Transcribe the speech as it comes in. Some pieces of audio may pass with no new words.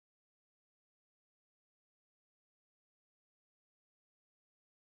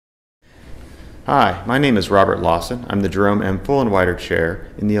Hi, my name is Robert Lawson. I'm the Jerome M. Fullenwider Chair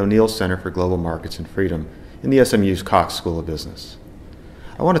in the O'Neill Center for Global Markets and Freedom in the SMU's Cox School of Business.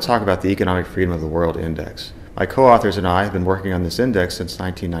 I want to talk about the Economic Freedom of the World Index. My co-authors and I have been working on this index since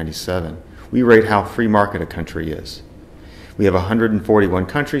 1997. We rate how free market a country is. We have 141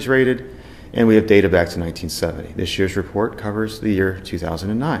 countries rated, and we have data back to 1970. This year's report covers the year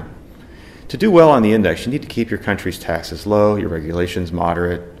 2009. To do well on the index, you need to keep your country's taxes low, your regulations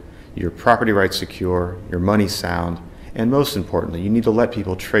moderate, your property rights secure, your money sound, and most importantly, you need to let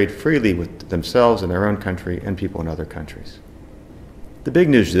people trade freely with themselves in their own country and people in other countries. The big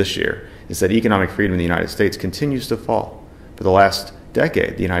news this year is that economic freedom in the United States continues to fall. For the last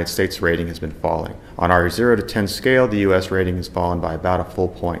decade, the United States rating has been falling. On our 0 to 10 scale, the U.S. rating has fallen by about a full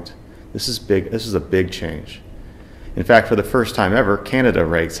point. This is big. This is a big change. In fact, for the first time ever, Canada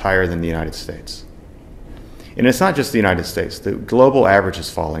ranks higher than the United States. And it's not just the United States. The global average is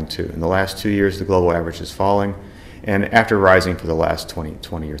falling too. In the last 2 years, the global average is falling, and after rising for the last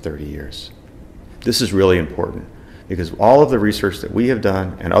 20 or 30 years. This is really important because all of the research that we have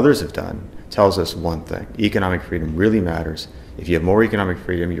done and others have done tells us one thing: economic freedom really matters. If you have more economic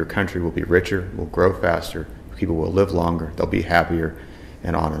freedom, your country will be richer, will grow faster, people will live longer, they'll be happier,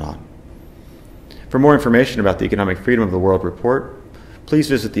 and on and on. For more information about the Economic Freedom of the World Report, please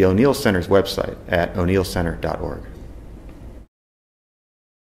visit the O'Neill Center's website at o'neillcenter.org.